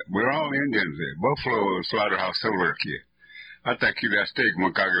 We're all Indians. Buffalo slaughterhouse still work here. I think you that steak,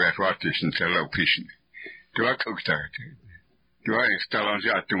 Mokagrat Rotish and Tello Pishin. Do I cook that? Do I install on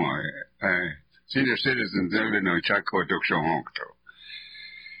Jatuma? Senior citizens, they know Chaco Duksho Honkto.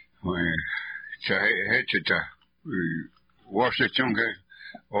 Hechita Washington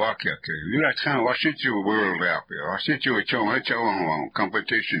Waka. You like kind of Washington world out there. Washington with your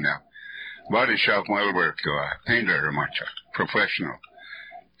competition now. Body shop well work, painter much professional.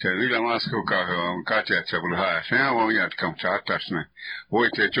 Lila Moscow Katia Tabula, Sam won't yet come to Atasna.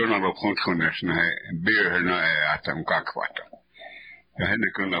 Wait a journal of Huntconation, beer and Atam Kakwata.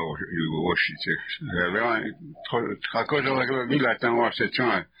 Henrikuna Washington. Hakoja like Lila Tam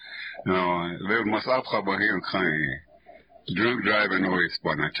Washington. No, they must have a him kind drunk driving always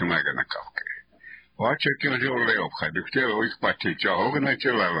born at Chamagana Kafke. Watch a kill your lay of her, the tail always party, organize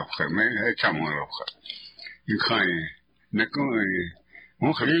your love of her, may a chamoy of her. You kind Nekuni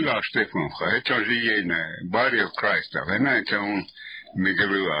Munkalila Stephen, her HRG body of Christ, and I tell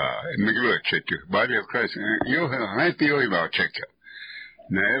Miglu check you, body of Christ, you have be about check you.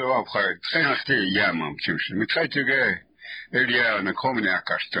 Now, of her, 3 yamam, we try to get. Elia na komini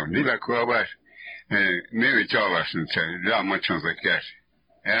akashton. Nila kuabash, nevi chawash nche, ja machon zekesh.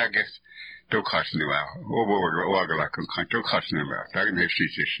 Ages, tokashni wa, obo wagalakun kan, tokashni wa, tagin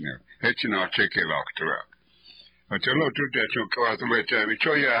heshishishni. Hechina cheke laktura. Achalo tuta chokwa tulete,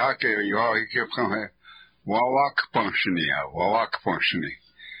 vichoya hake, yuha hikepkan he, wawak panshini.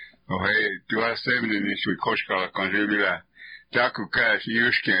 Ohe, tuwa 7 nishi koshkala kanjibila. Taku kash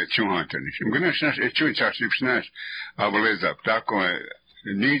yushke chunhantanish. I'm gonna snash a chuchashipsnash abalezap. Taku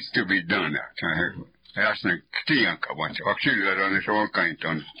needs to be done. Asna Ktianka once. Actually, that on his own kind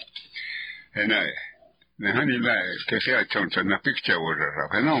on. And Honey, like, I told you, picture order.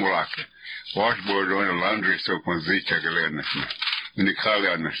 I know what. Washboard on a laundry soap on Zika Galenas. In the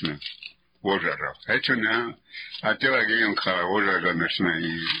Kalianas. Water. Now, I tell again, water on the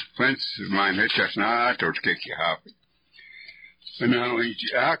snake. Friends, mine, it's not to kick you happy. Now,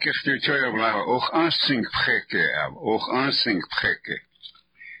 I can still tell you about ansink preke, ansink preke.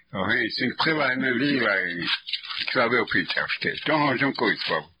 Oh, hey, sink prela in the lee, travel picture state. Don't go it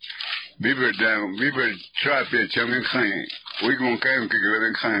for. Biber down, Biber trap it, young kind. We won't come to get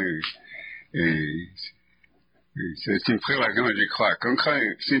a kind. Sink prela going to crack. On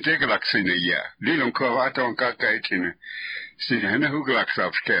kind, sink take a lax in a year. Little cravat on cacatin. Sink and who glax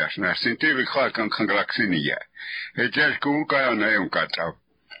upstairs. Now, sink take a crack on conglax in a year. It just go on a young cut up.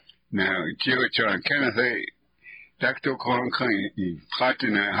 Now, Chirocha, can I say, Dr. Kong kind,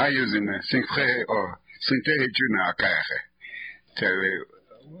 Pratina, high using a sink pre or sink take a juna carre.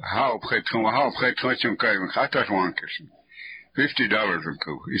 How prêt on kind of hat at one cushion. $50 a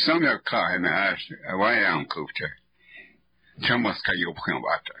coup. It's on your car and I asked, why am cooked? Chamas Kayo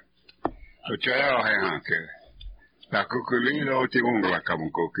Pambata. So Chao Hanke. La Cuculino Tivungla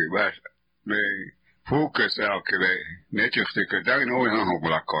Kamukoki, but they focus out the nature sticker down over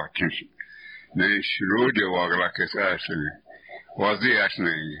black cartons. Then she rode the wag like his ass. Was the ass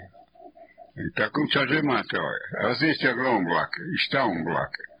name? Takum Chajamato. As this a grown block, stone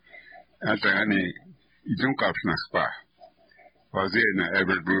block. At the honey, you don't cap spa. Was in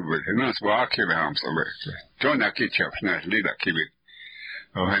every bluebird, and that's why I kill the hams of it. John a ketchup, snatch, leader, kill it.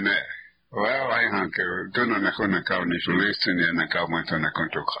 Oh, and well, I hunker, don't know the carnage, listen in the government on the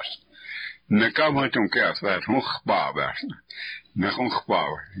control cost. The government on gas that Hochbar, the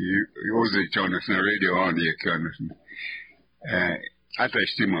Hochbar, you use the Jonathan radio on the economy. At a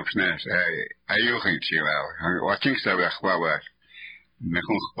steam of snatch, I yoking chill out. Watching Savach Bawat, the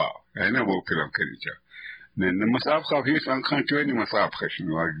Hochbar, I never woke it up, Kedija. Then the Masab have his uncountry Masab question,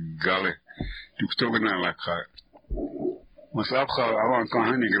 like Gully, to Stogana like her. Masab, I want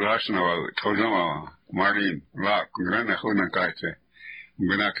Kahani Grashna, Tozama, Marine, Rock, Grana Hunakaite,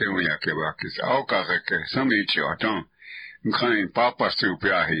 Gunakewia Kebakis, Alkazek, some each your tongue, kind Papa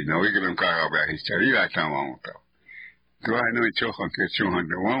Supiahi, no Wigan Karabahi, Charila Tamamoto. Do I know it's on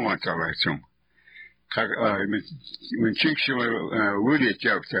K200, one want to write some. When Chicks Woody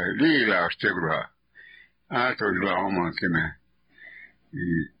chapter, Lila Stegura. I told you, Homakina.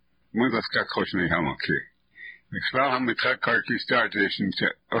 Mother's Kakosni Hamaki. The Slam with Takarki started and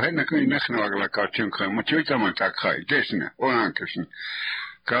said, oh, Henaki National like our Chunka, Machutaman Takai, Desna, or Ankerson.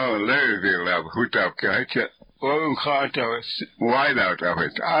 Go Larryville of Hutap Kacha, oh, Carter, wide out of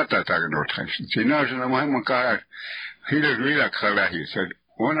it, Atatagan. She knows in the Mahamakar. He did really Kala, he said,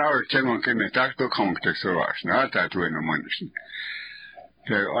 1 hour, 10 on Kin, the tactical complex of us, not that way in the money.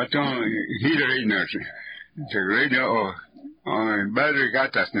 So I don't, he did nursing. The radio on battery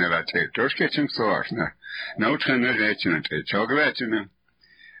got us near that tape. Those kitchen stores now. No transaction at it. Chocolate in them.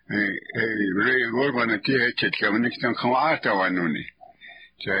 A very good one at TH coming next time come out of one only.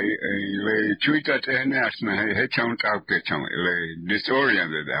 So a tweet at the national head count out get some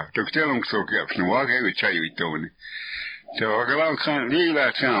disoriented out. To tell them so caps and walk every child with Tony. So I go out can't leave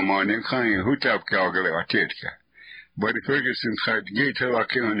that time on and kind of hoot up Calgary or Tetka. But the Ferguson tried to get her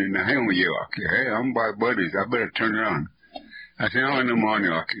killing in the hell you hey, I'm by buddies, I better turn around. I said, oh, in the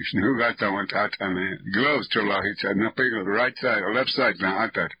morning, who got that one out and gloves to allow he said, no, pick the right side or left side now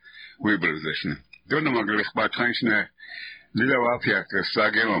at that Weber position. Don't know my but Heinzner, little Wapiak, the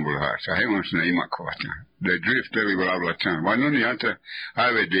Sagelumble Heart, I haven't seen him a quarter. The drift every blah blah time. Why don't you answer? I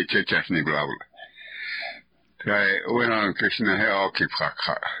have a day chechasni blah blah. When I'm Krishna, I'll keep her.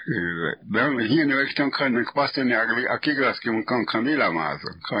 Then he in the Western kind of Boston, I kick us, can Camilla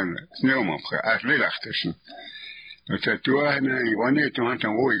Mazen, kind of snowman, as relaxation. I said, do I one day to hunt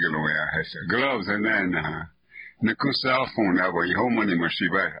and wiggle away? I said, gloves and then, the cell phone, that way, home money must be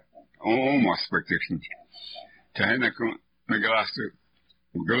better. Almost expectations. To hand the glass,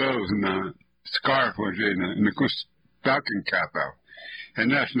 gloves and the scarf was in the stocking cap out.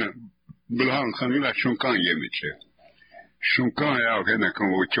 And that's not. Belong Camilla Shunkan Yemiche. Shunkan out in the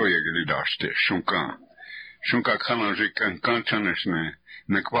Convochoya Gilidaste, Shunkan. Shunka Kanajik and Kantanisne,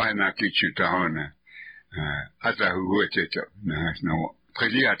 Nakwana Kichu Tahana, Atahu Hueteta, no,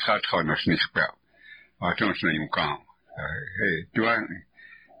 Predia Tratana Snichbel. I don't say you come. Hey, do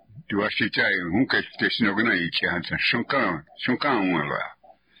I see you, Hunka Station of Naichi Hansen, Shunkan Willa.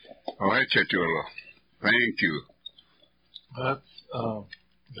 Oh, I chat you. Thank you. But,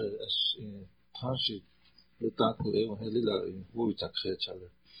 as in Tansi, the Taku Evan Helila in Wuitak Hechale.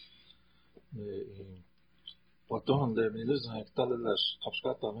 What on the Mills and Talalas,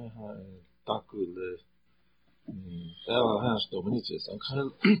 Tapscata, Taku, här står men inte så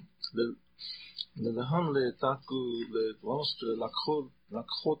kan det handlar taku le vonstre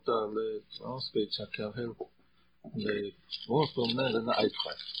lakhota le transpe chaka hel le vonstre na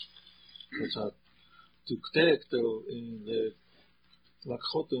uitkrijg. Dat tuktekte in le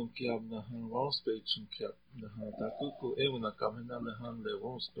lakhota kiam na vonstre chunkiap na taku evna kamena le han le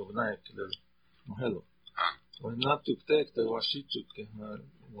vonstre na le hello. Na tuktekte washituk ke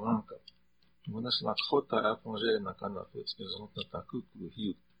wanka. Wanneer lakhota apongé na kana puts ke zont na taku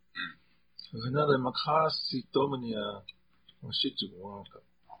hiu. Renale makras si domenia washitu wanka.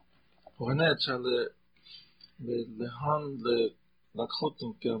 Renale chale le han le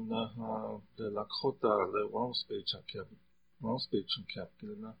lakhotum kem na de lakhota le wanspe chakem wanspe chunkyap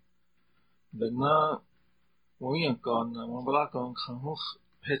kilna. Le na woyen kan wambra kan kan hoch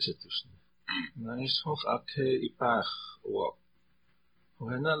hetchetusne. Na is hoch akhe ipach wa.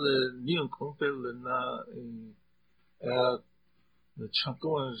 Renale niun kompel na le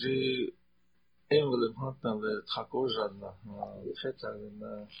chankoan je Engelem had dan de Trakoja na Feta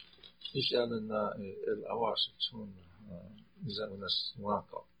na Ishal na El Awash toen Zanas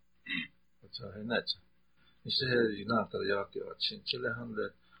Waka. Dat hij net. Is heel na dat ja dat Chile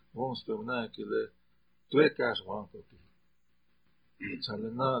hande woons bij na kile twee kaas Waka. Dat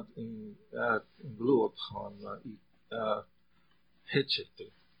na in blue op gaan na hitchet.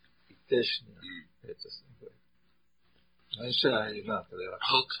 Technisch. Het is hij zei na dat ja.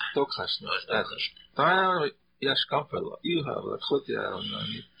 Toch has nog. Daar is kampel. Je hebt goed ja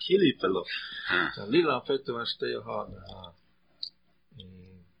en kilipelo. Lila fetu was te ha.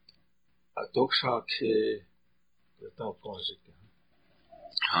 Toch zag je dat konzik.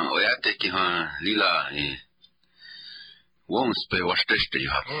 Ja teki lila wons pe was teste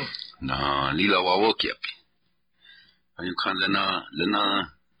ja. Na lila wawokiap. Je kan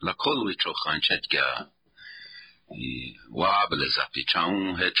lena la kolwi cho gaan chatga. Wabele zapi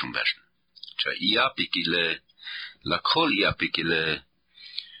chaun hechum bashn. Cha iapikile la kol iapikile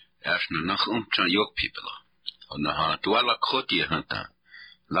ashna nach cha yok people. Ona ha tuala khoti hanta.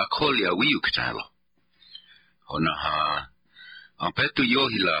 La kol ya wiuk talo. Ona ha ampetu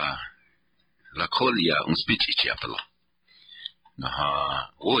yohila la kol ya speech chiapela. Na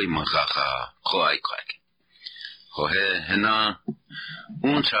ha oi magaga khoi kwak. Ho hena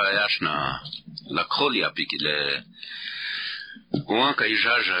uncha yashna la kholia pikile wanka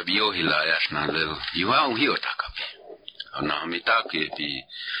ijaja biohila yashna le yuau hiotakapi ana mitaki pi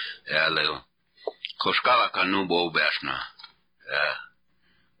ele koskala kanubo bashna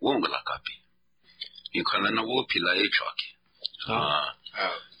wongla kapi ikhala na wo pila echaki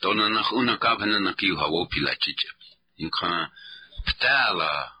dona na una kapena na ki hawo pila chiche ikha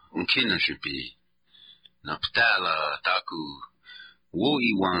ptala unkina shipi na ptala taku wo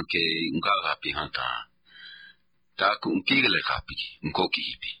iwan ke ungaga pi hanta taku unkigele kapi unkoki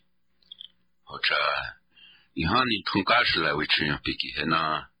hipi ocha ihani tunkashla wichina piki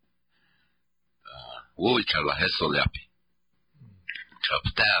hena wo ichala heso yapi cha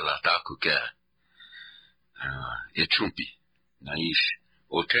ptala taku ke echumpi na ish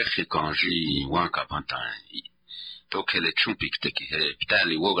otechi kanji wanka pantan tokele chumpi teki he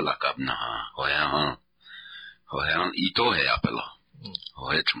ptali wogla kabna hoyan ito he apela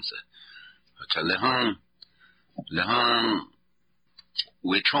hoechumse acha lehan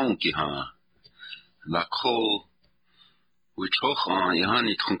wechon ki la kho wechoch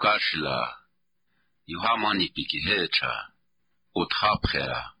yani trunkashla yuhamani piki hecha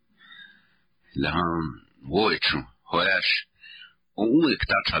otraprea lehan woechum hoyash o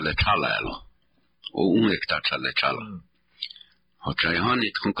ekta chale chala hocha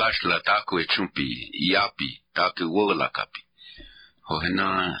yani trunkashla taku echumpi iapi taku wogla kapi hohena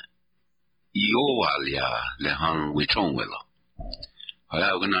iowalia lehan wechon wela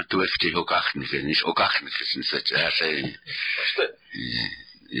hoya ugna tuefti hokachniche nicht okachniche sinset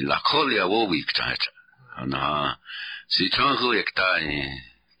la kolia wowik tacha ana si chango ekta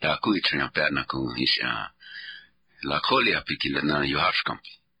taku ichnya perna ku isha la kolia pikile na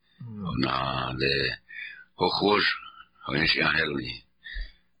yuhashkampi na le hochoj hoyesha helni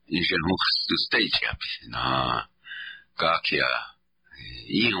injen hoch to stage yapi na kakia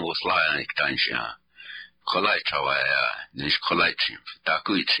iho slaya ektansha kolai chawaya nish kolai chimp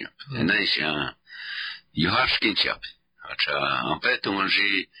taku chimp enaisha yuhashkin chap acha ampetu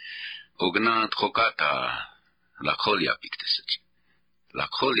manji ogna trokata la kolia piktesach la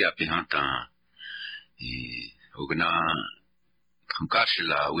kolia pihanta ogna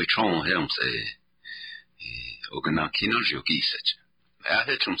kankashla wechon hemse ogna kinojio kisach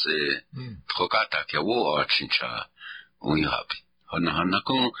ahechumse trokata ke wo achincha unyapi hana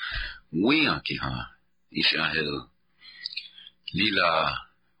ko wiya ki Ishahel Lila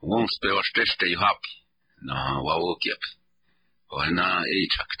won't spell stay happy. No, wawokiap. Or na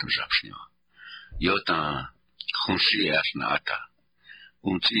echak to Japsnio. Yota Hunshi na ata.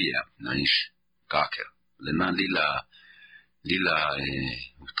 Untia naish kaker. Lena lila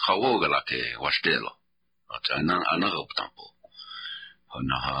trawogalake wastelo. Atana another tampo.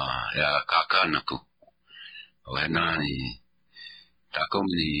 Ona ya kakanaku. Ona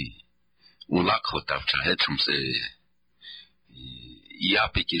takomni unlako tapcha hetum se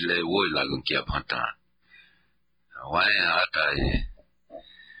iapikile woila lunkia panta. Waya ata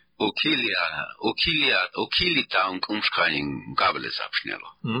okili taun kumskain gabeles abschnelo.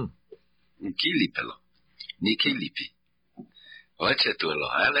 Okili pelo. Nikilipi. Wache tuelo.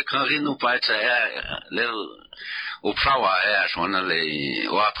 Ale karinu paitsa le uprawa shona le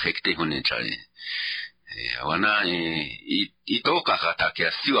waprekte hunichai. Wana itoka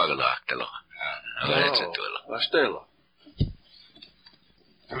katakia siwagala aktelo. Wache tuelo. Vastelo.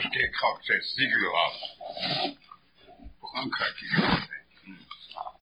 Dus ik ga het siglo af. We gaan kijken.